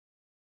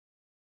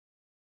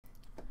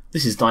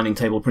This is Dining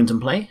Table Print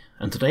and Play,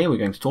 and today we're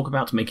going to talk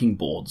about making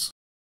boards.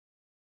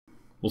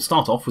 We'll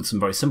start off with some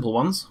very simple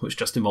ones, which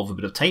just involve a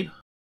bit of tape,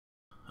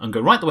 and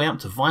go right the way up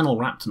to vinyl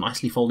wrapped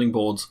nicely folding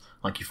boards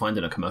like you find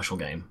in a commercial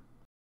game.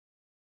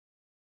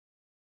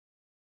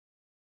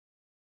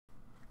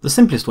 The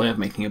simplest way of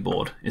making a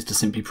board is to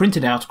simply print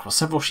it out across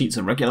several sheets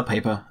of regular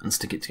paper and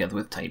stick it together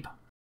with tape.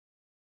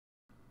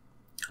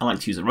 I like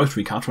to use a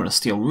rotary cutter and a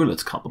steel ruler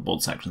to cut the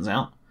board sections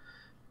out.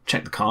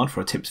 Check the card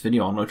for a tips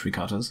video on rotary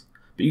cutters,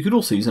 but you could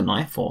also use a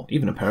knife or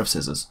even a pair of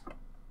scissors.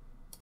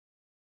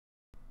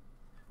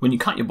 When you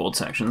cut your board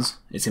sections,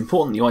 it's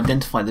important that you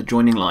identify the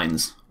joining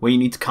lines, where you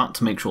need to cut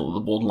to make sure that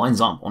the board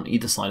lines up on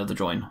either side of the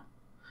join.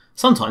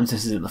 Sometimes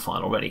this is in the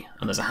file already,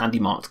 and there's a handy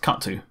mark to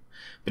cut to,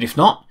 but if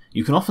not,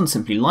 you can often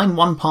simply line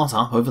one part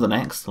up over the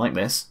next, like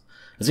this,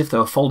 as if they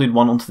were folded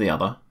one onto the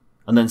other,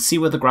 and then see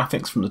where the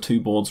graphics from the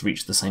two boards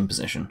reach the same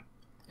position.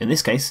 In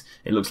this case,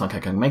 it looks like I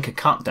can make a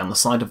cut down the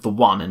side of the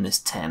 1 in this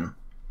 10.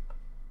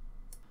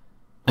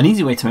 An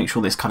easy way to make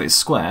sure this cut is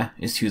square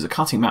is to use a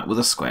cutting mat with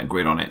a square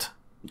grid on it.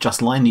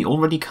 Just line the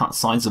already cut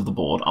sides of the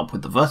board up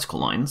with the vertical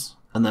lines,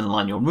 and then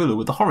align your ruler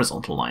with the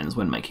horizontal lines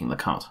when making the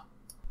cut.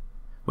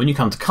 When you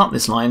come to cut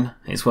this line,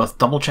 it's worth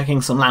double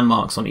checking some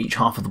landmarks on each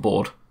half of the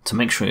board to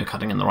make sure you're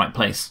cutting in the right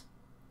place.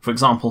 For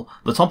example,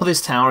 the top of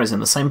this tower is in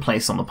the same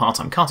place on the part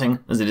I'm cutting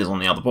as it is on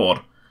the other board,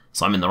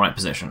 so I'm in the right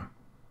position.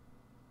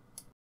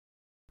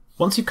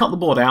 Once you've cut the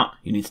board out,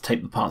 you need to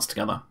tape the parts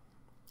together.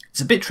 It's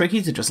a bit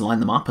tricky to just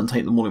line them up and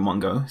tape them all in one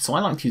go, so I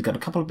like to get a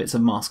couple of bits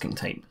of masking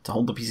tape to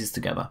hold the pieces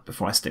together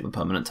before I stick the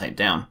permanent tape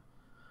down.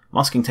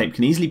 Masking tape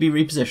can easily be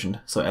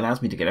repositioned, so it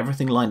allows me to get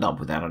everything lined up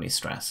without any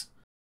stress.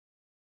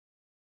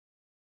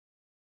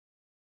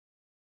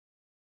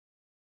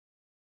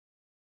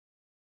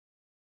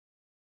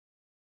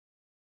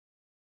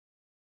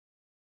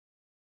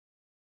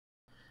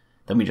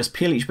 Then we just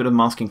peel each bit of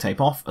masking tape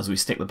off as we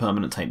stick the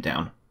permanent tape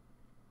down.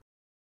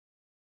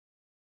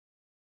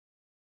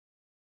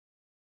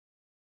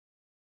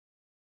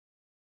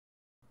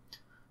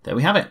 There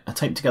we have it, a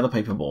taped together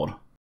paper board.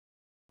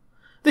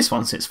 This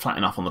one sits flat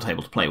enough on the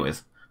table to play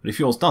with, but if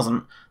yours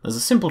doesn't, there's a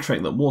simple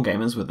trick that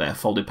wargamers with their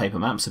folded paper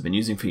maps have been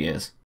using for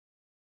years.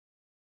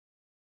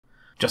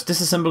 Just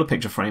disassemble a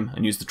picture frame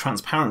and use the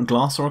transparent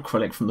glass or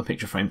acrylic from the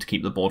picture frame to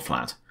keep the board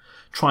flat.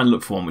 Try and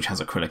look for one which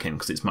has acrylic in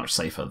because it's much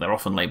safer. They're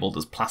often labelled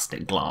as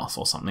plastic glass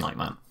or something like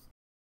that.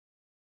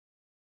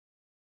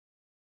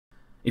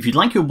 If you'd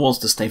like your boards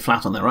to stay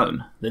flat on their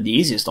own, then the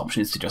easiest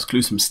option is to just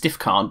glue some stiff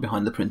card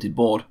behind the printed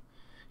board.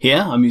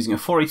 Here I'm using a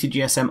 480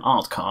 GSM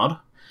art card,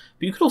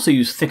 but you could also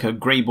use thicker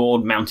grey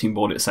board, mounting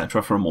board,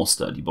 etc. for a more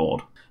sturdy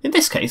board. In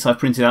this case I've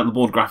printed out the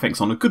board graphics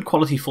on a good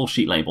quality full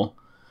sheet label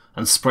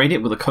and sprayed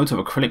it with a coat of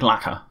acrylic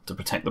lacquer to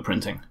protect the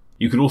printing.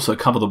 You could also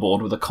cover the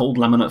board with a cold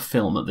laminate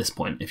film at this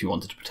point if you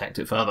wanted to protect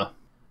it further.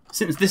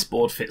 Since this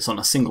board fits on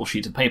a single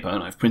sheet of paper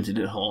and I've printed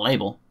it on a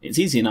label, it's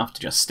easy enough to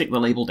just stick the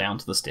label down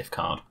to the stiff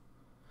card.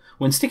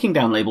 When sticking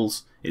down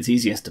labels, it's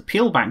easiest to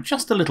peel back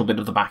just a little bit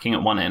of the backing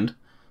at one end,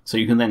 so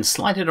you can then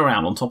slide it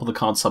around on top of the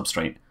card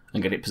substrate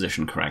and get it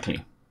positioned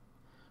correctly.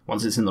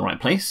 Once it's in the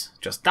right place,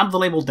 just dab the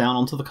label down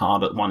onto the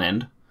card at one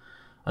end,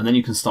 and then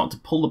you can start to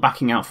pull the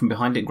backing out from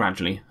behind it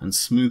gradually and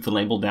smooth the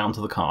label down to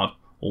the card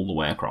all the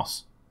way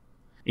across.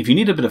 If you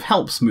need a bit of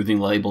help smoothing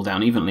the label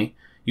down evenly,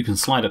 you can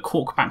slide a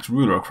cork-backed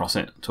ruler across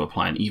it to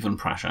apply an even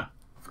pressure.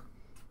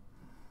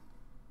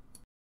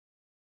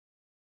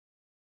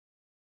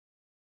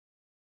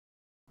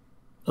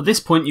 At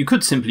this point you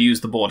could simply use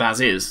the board as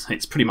is,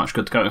 it's pretty much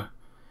good to go.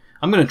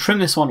 I'm going to trim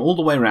this one all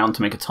the way around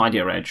to make a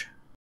tidier edge.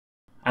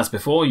 As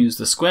before, use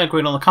the square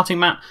grid on the cutting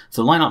mat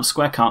to line up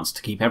square cuts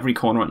to keep every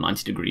corner at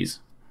 90 degrees.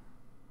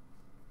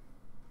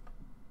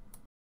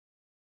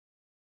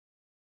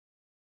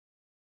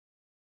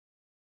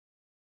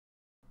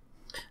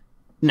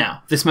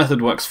 Now, this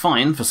method works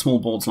fine for small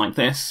boards like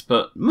this,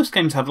 but most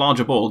games have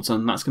larger boards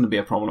and that's going to be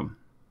a problem.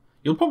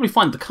 You'll probably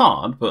find the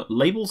card, but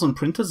labels and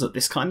printers at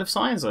this kind of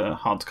size are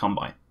hard to come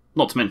by.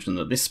 Not to mention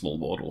that this small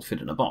board will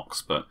fit in a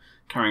box, but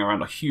carrying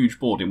around a huge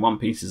board in one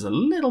piece is a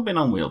little bit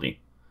unwieldy.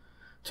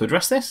 To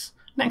address this,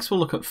 next we'll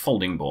look at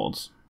folding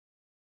boards.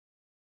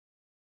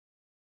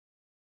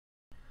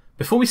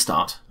 Before we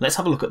start, let's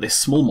have a look at this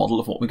small model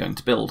of what we're going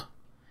to build.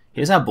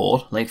 Here's our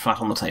board laid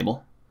flat on the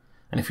table,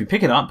 and if we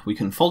pick it up we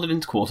can fold it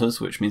into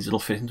quarters, which means it'll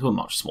fit into a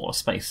much smaller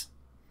space.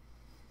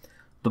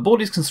 The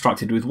board is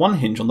constructed with one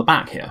hinge on the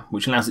back here,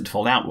 which allows it to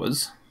fold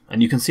outwards,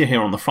 and you can see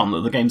here on the front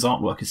that the game's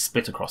artwork is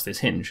split across this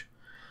hinge.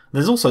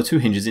 There's also two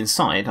hinges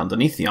inside,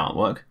 underneath the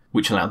artwork,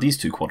 which allow these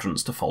two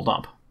quadrants to fold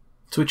up.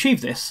 To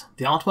achieve this,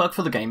 the artwork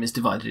for the game is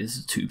divided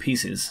into two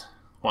pieces,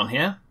 one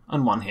here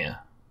and one here.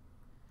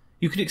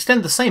 You could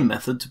extend the same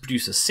method to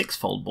produce a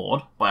 6-fold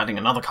board by adding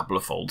another couple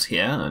of folds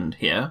here, and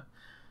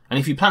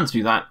if you plan to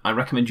do that, I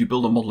recommend you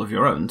build a model of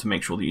your own to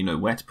make sure that you know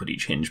where to put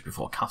each hinge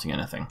before cutting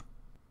anything.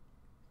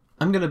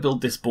 I'm going to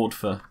build this board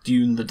for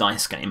Dune the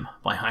Dice Game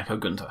by Heiko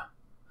Günther,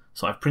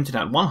 so I've printed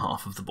out one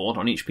half of the board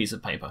on each piece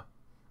of paper,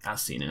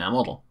 as seen in our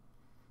model.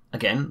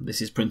 Again,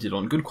 this is printed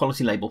on good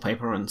quality label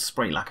paper and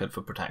spray lacquered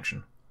for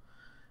protection.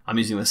 I'm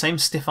using the same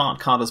stiff art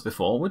card as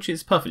before, which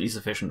is perfectly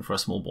sufficient for a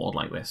small board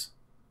like this.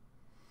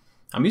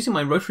 I'm using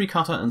my rotary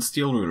cutter and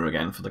steel ruler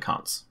again for the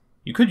cuts.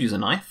 You could use a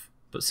knife,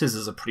 but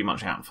scissors are pretty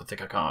much out for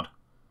thicker card.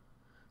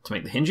 To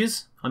make the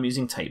hinges, I'm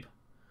using tape.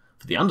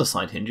 For the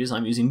underside hinges,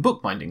 I'm using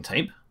bookbinding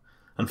tape,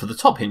 and for the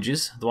top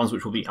hinges, the ones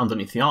which will be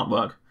underneath the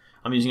artwork,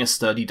 I'm using a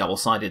sturdy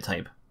double-sided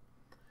tape.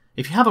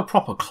 If you have a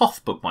proper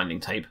cloth bookbinding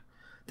tape,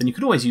 then you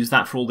could always use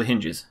that for all the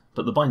hinges,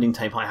 but the binding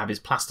tape I have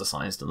is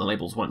plasticized and the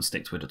labels won't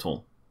stick to it at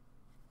all.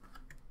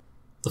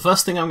 The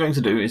first thing I'm going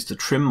to do is to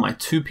trim my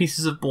 2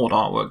 pieces of board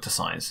artwork to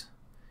size.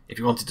 If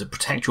you wanted to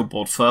protect your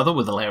board further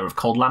with a layer of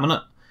cold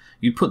laminate,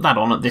 you'd put that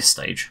on at this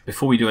stage,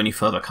 before we do any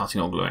further cutting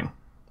or gluing.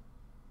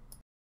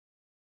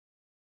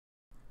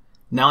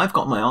 Now I've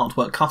got my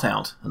artwork cut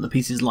out and the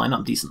pieces line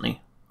up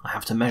decently, I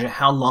have to measure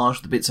how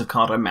large the bits of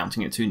card I'm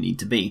mounting it to need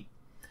to be.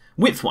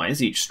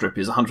 Widthwise, each strip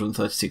is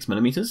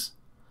 136mm,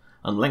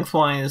 and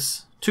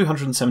lengthwise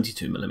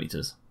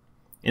 272mm.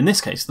 In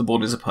this case, the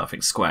board is a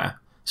perfect square,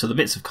 so the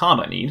bits of card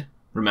I need,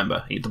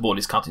 remember, the board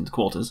is cut into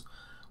quarters,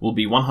 will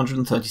be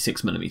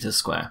 136mm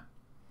square.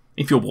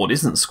 If your board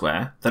isn't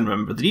square, then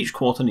remember that each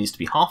quarter needs to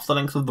be half the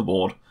length of the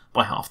board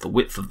by half the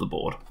width of the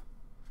board.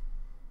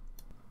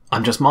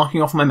 I'm just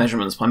marking off my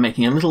measurements by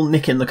making a little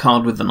nick in the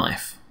card with the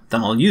knife.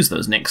 Then I'll use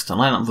those nicks to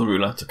line up the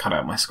ruler to cut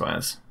out my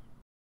squares.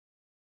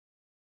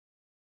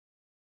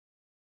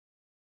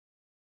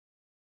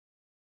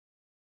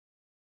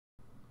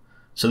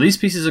 So these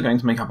pieces are going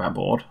to make up our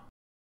board,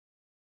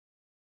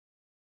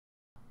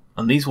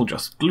 and these will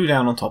just glue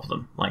down on top of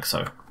them, like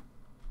so.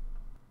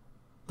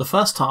 The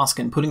first task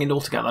in putting it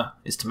all together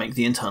is to make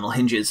the internal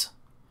hinges.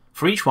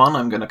 For each one,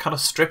 I'm going to cut a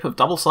strip of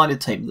double-sided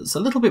tape that's a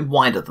little bit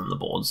wider than the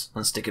boards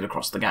and stick it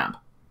across the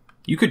gap.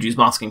 You could use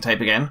masking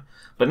tape again,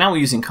 but now we're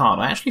using card,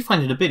 I actually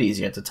find it a bit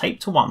easier to tape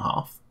to one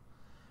half,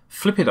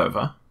 flip it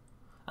over,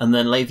 and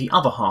then lay the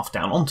other half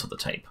down onto the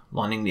tape,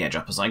 lining the edge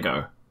up as I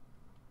go.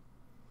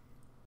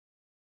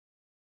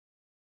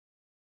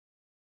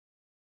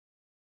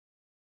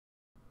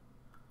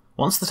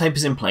 Once the tape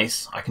is in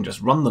place, I can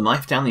just run the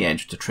knife down the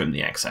edge to trim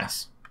the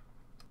excess.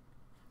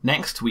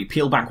 Next, we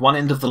peel back one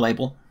end of the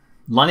label,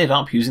 line it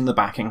up using the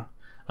backing,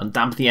 and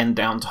damp the end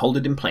down to hold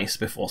it in place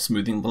before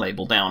smoothing the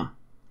label down.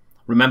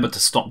 Remember to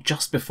stop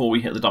just before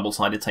we hit the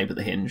double-sided tape at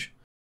the hinge,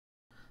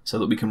 so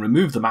that we can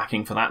remove the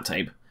backing for that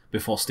tape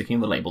before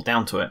sticking the label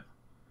down to it.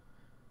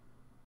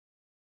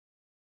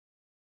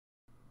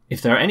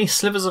 If there are any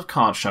slivers of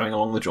card showing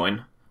along the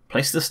join,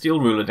 place the steel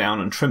ruler down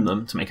and trim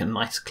them to make a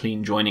nice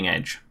clean joining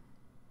edge.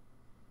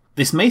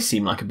 This may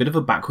seem like a bit of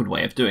a backward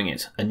way of doing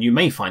it, and you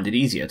may find it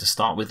easier to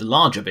start with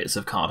larger bits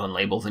of card and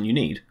label than you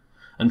need,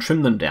 and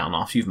trim them down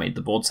after you've made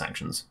the board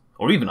sections,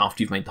 or even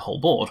after you've made the whole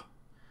board.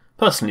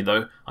 Personally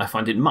though, I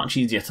find it much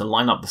easier to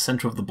line up the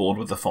centre of the board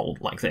with the fold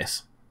like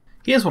this.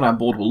 Here's what our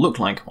board will look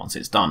like once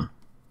it's done.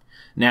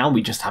 Now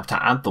we just have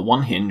to add the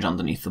one hinge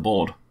underneath the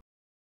board.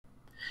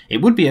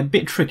 It would be a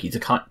bit tricky to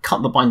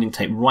cut the binding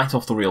tape right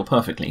off the reel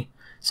perfectly,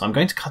 so I'm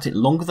going to cut it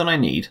longer than I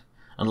need,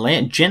 and lay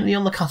it gently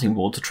on the cutting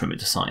board to trim it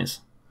to size.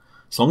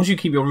 As long as you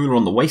keep your ruler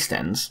on the waste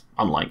ends,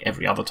 unlike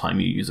every other time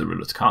you use a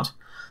ruler to cut,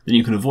 then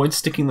you can avoid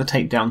sticking the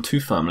tape down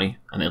too firmly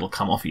and it'll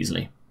come off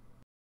easily.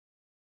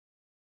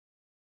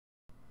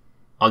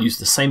 I'll use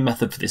the same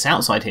method for this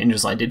outside hinge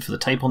as I did for the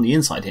tape on the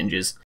inside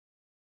hinges.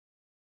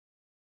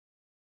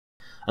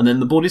 And then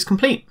the board is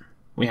complete.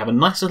 We have a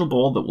nice little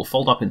board that will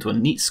fold up into a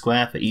neat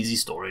square for easy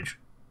storage.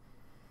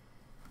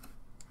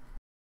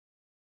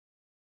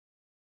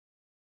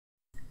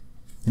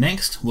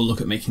 Next, we'll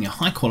look at making a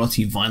high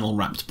quality vinyl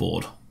wrapped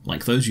board,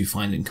 like those you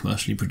find in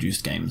commercially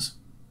produced games.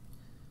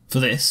 For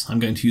this, I'm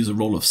going to use a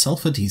roll of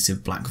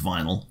self-adhesive black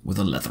vinyl with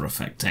a leather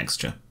effect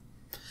texture.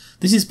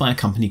 This is by a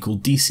company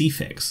called DC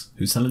Fix,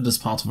 who sell it as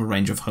part of a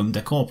range of home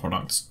decor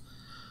products.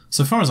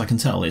 So far as I can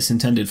tell, it's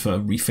intended for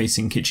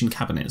refacing kitchen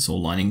cabinets or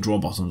lining drawer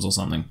bottoms or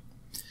something.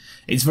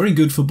 It's very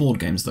good for board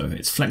games though.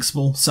 It's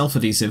flexible,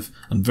 self-adhesive,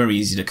 and very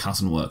easy to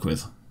cut and work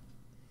with.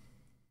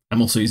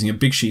 I'm also using a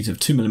big sheet of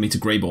 2mm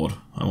grey board.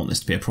 I want this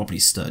to be a properly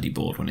sturdy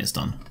board when it's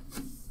done.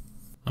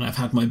 And I've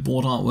had my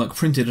board artwork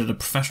printed at a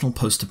professional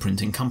poster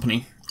printing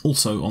company,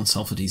 also on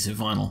self-adhesive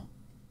vinyl.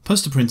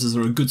 Poster printers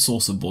are a good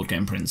source of board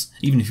game prints.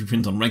 Even if you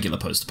print on regular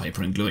poster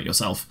paper and glue it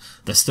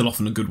yourself, they're still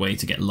often a good way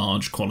to get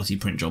large, quality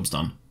print jobs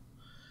done.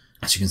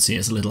 As you can see,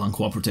 it's a little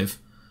uncooperative.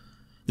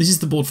 This is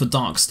the board for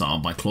Dark Star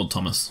by Claude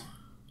Thomas.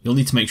 You'll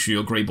need to make sure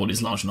your grey board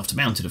is large enough to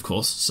mount it, of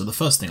course, so the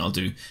first thing I'll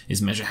do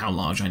is measure how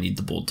large I need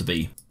the board to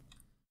be.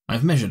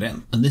 I've measured it,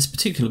 and this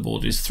particular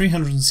board is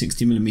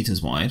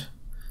 360mm wide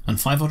and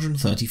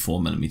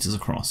 534mm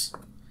across.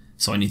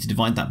 So I need to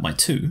divide that by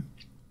 2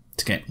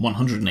 to get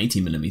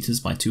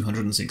 180mm by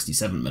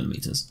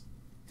 267mm.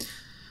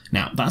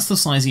 Now, that's the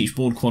size each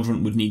board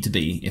quadrant would need to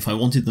be if I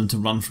wanted them to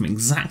run from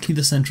exactly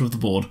the centre of the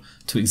board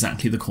to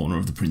exactly the corner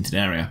of the printed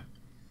area.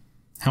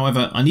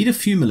 However, I need a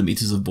few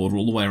millimetres of border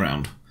all the way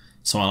around,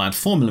 so I'll add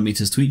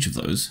 4mm to each of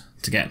those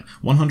to get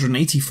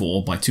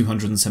 184 by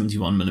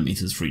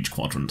 271mm for each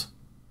quadrant.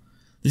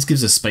 This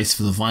gives us space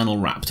for the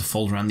vinyl wrap to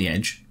fold around the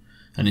edge,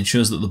 and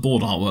ensures that the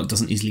board artwork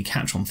doesn't easily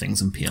catch on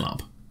things and peel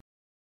up.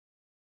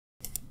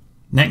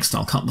 Next,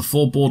 I'll cut the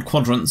 4 board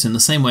quadrants in the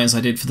same way as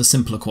I did for the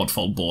simpler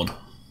quadfold board.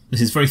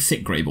 This is very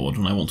thick grey board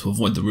and I want to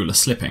avoid the ruler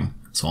slipping,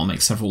 so I'll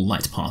make several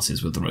light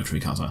passes with the rotary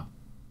cutter.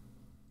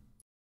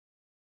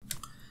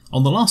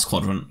 On the last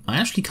quadrant, I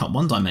actually cut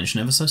one dimension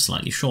ever so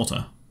slightly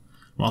shorter.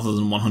 Rather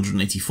than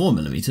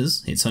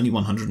 184mm, it's only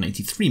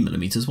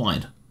 183mm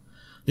wide.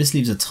 This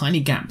leaves a tiny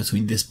gap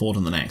between this board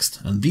and the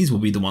next, and these will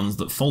be the ones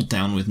that fold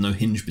down with no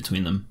hinge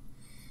between them.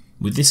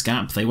 With this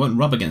gap, they won't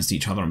rub against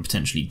each other and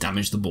potentially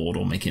damage the board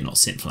or make it not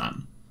sit flat.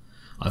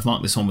 I've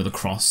marked this one with a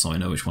cross so I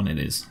know which one it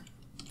is.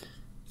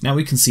 Now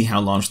we can see how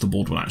large the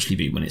board will actually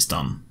be when it's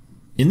done.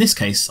 In this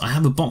case, I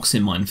have a box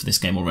in mind for this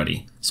game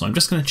already, so I'm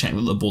just going to check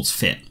that the boards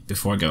fit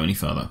before I go any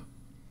further.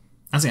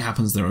 As it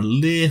happens, they're a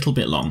little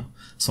bit long,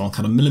 so I'll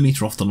cut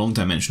 1mm off the long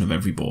dimension of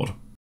every board.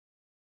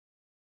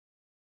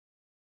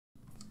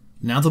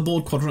 Now the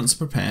board quadrants are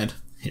prepared,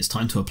 it's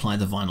time to apply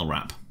the vinyl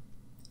wrap.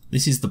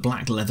 This is the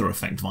black leather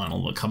effect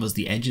vinyl that covers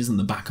the edges and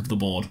the back of the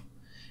board.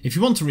 If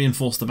you want to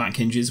reinforce the back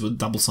hinges with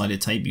double-sided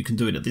tape, you can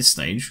do it at this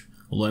stage,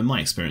 although in my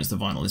experience the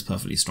vinyl is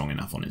perfectly strong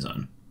enough on its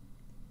own.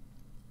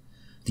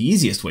 The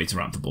easiest way to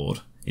wrap the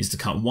board is to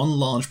cut one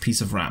large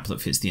piece of wrap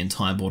that fits the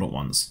entire board at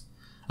once,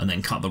 and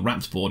then cut the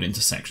wrapped board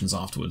into sections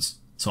afterwards.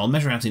 So I'll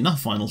measure out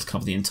enough vinyl to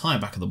cover the entire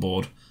back of the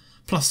board,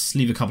 plus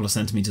leave a couple of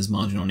centimetres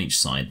margin on each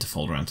side to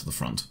fold around to the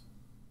front.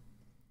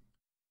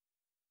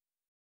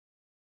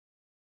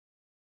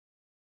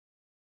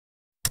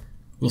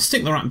 We'll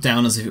stick the wrap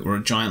down as if it were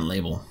a giant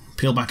label,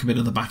 peel back a bit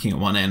of the backing at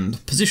one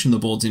end, position the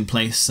boards in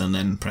place, and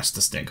then press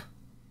to stick.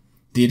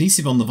 The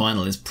adhesive on the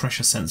vinyl is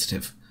pressure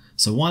sensitive,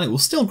 so while it will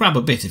still grab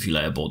a bit if you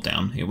lay a board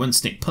down, it won't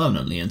stick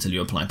permanently until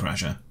you apply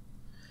pressure.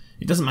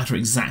 It doesn't matter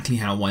exactly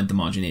how wide the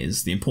margin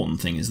is, the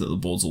important thing is that the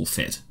boards all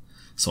fit,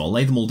 so I'll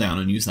lay them all down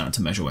and use that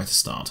to measure where to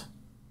start.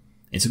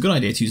 It's a good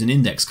idea to use an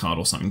index card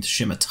or something to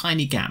shim a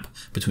tiny gap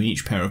between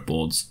each pair of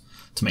boards,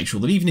 to make sure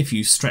that even if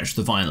you stretch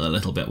the vinyl a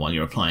little bit while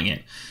you're applying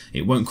it,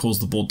 it won't cause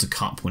the board to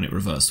cup when it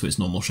reverts to its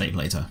normal shape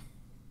later.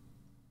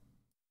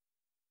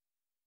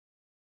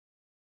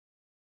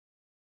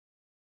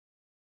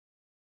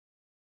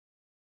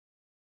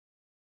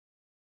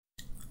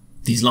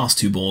 These last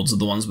 2 boards are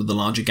the ones with the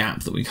larger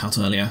gap that we cut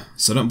earlier,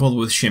 so don't bother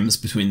with shims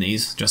between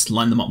these, just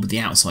line them up with the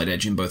outside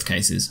edge in both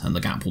cases and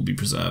the gap will be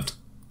preserved.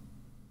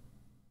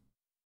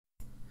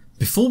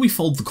 Before we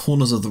fold the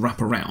corners of the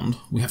wrap around,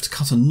 we have to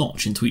cut a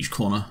notch into each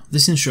corner.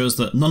 This ensures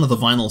that none of the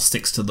vinyl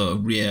sticks to the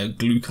rear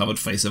glue-covered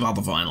face of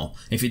other vinyl.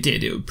 If it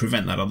did, it would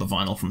prevent that other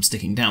vinyl from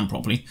sticking down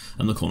properly,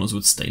 and the corners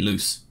would stay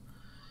loose.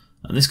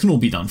 And this can all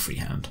be done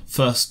freehand.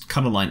 First,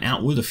 cut a line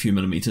outward a few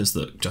millimetres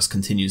that just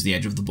continues the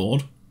edge of the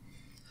board.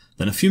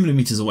 Then a few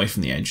millimetres away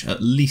from the edge,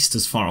 at least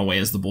as far away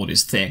as the board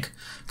is thick,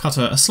 cut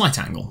a slight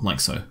angle, like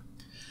so.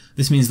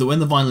 This means that when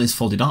the vinyl is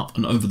folded up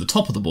and over the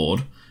top of the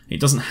board, it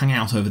doesn't hang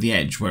out over the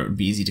edge where it would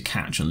be easy to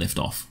catch and lift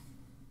off.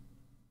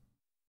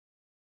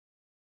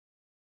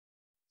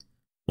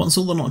 Once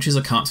all the notches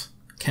are cut,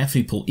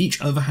 carefully pull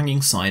each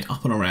overhanging side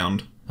up and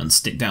around and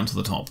stick down to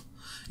the top.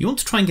 You want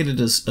to try and get it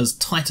as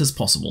tight as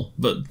possible,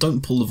 but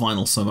don't pull the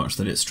vinyl so much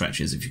that it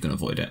stretches if you can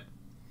avoid it.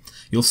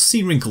 You'll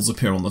see wrinkles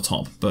appear on the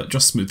top, but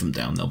just smooth them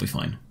down, they'll be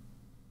fine.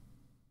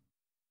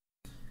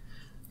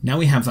 Now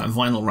we have that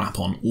vinyl wrap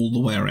on all the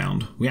way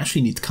around, we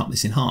actually need to cut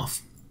this in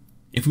half.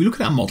 If we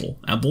look at our model,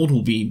 our board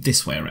will be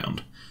this way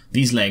around.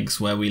 These legs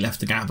where we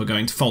left the gap are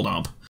going to fold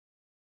up,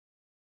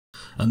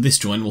 and this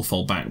join will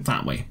fold back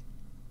that way.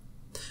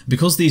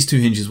 Because these 2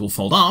 hinges will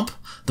fold up,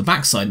 the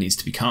back side needs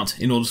to be cut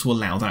in order to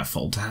allow that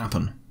fold to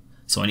happen.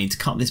 So I need to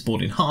cut this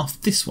board in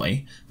half this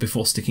way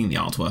before sticking the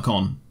artwork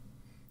on.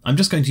 I'm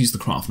just going to use the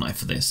craft knife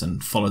for this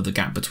and follow the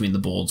gap between the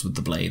boards with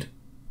the blade.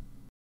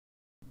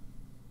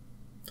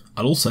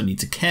 I'll also need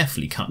to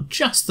carefully cut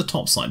just the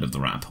top side of the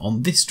wrap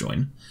on this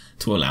join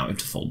to allow it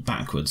to fold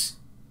backwards.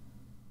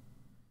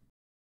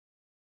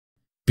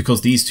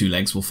 Because these 2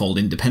 legs will fold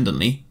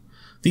independently,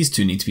 these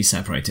 2 need to be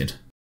separated.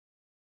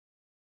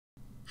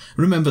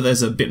 Remember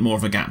there's a bit more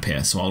of a gap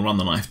here, so I'll run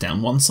the knife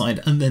down one side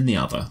and then the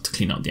other to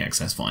clean up the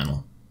excess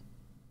vinyl.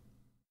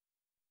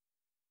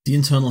 The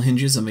internal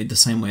hinges are made the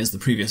same way as the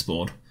previous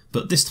board,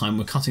 but this time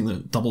we're cutting the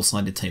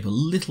double-sided tape a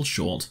little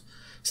short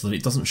so that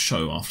it doesn't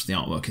show after the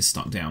artwork is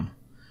stuck down.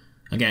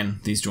 Again,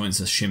 these joints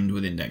are shimmed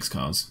with index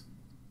cards.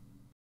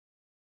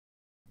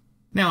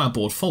 Now our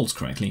board folds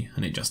correctly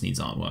and it just needs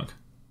artwork.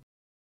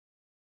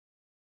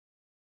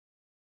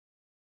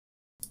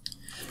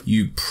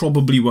 You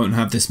probably won't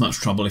have this much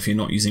trouble if you're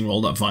not using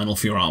rolled up vinyl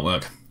for your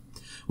artwork.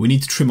 We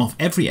need to trim off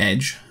every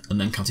edge and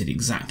then cut it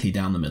exactly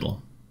down the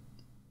middle.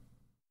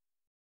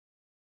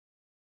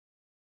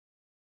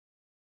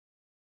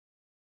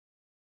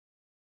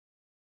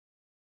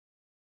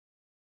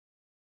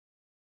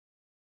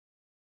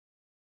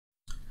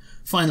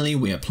 Finally,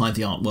 we apply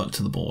the artwork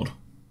to the board.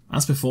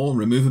 As before,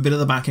 remove a bit of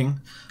the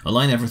backing,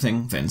 align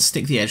everything, then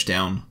stick the edge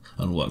down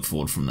and work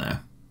forward from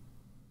there.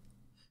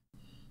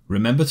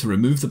 Remember to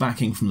remove the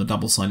backing from the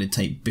double-sided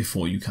tape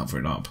before you cover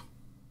it up.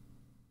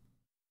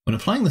 When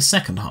applying the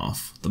second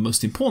half, the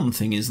most important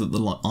thing is that the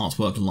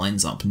artwork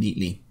lines up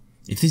neatly.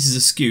 If this is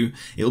askew,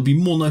 it will be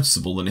more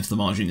noticeable than if the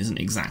margin isn't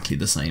exactly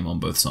the same on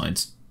both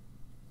sides.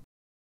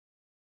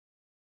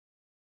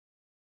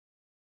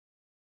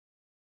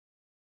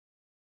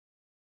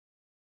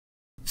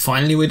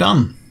 Finally we're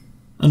done,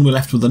 and we're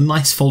left with a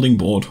nice folding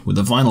board with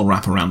a vinyl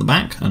wrap around the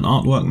back and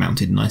artwork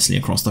mounted nicely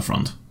across the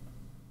front.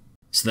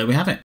 So there we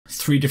have it,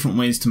 3 different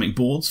ways to make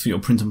boards for your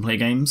print and play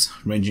games,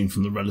 ranging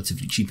from the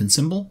relatively cheap and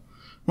simple,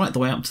 right the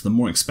way up to the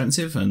more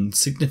expensive and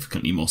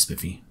significantly more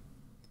spiffy.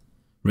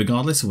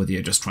 Regardless of whether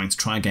you're just trying to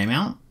try a game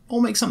out,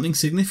 or make something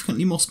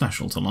significantly more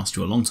special to last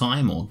you a long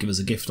time, or give as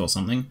a gift or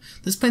something,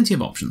 there's plenty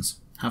of options.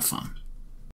 Have fun.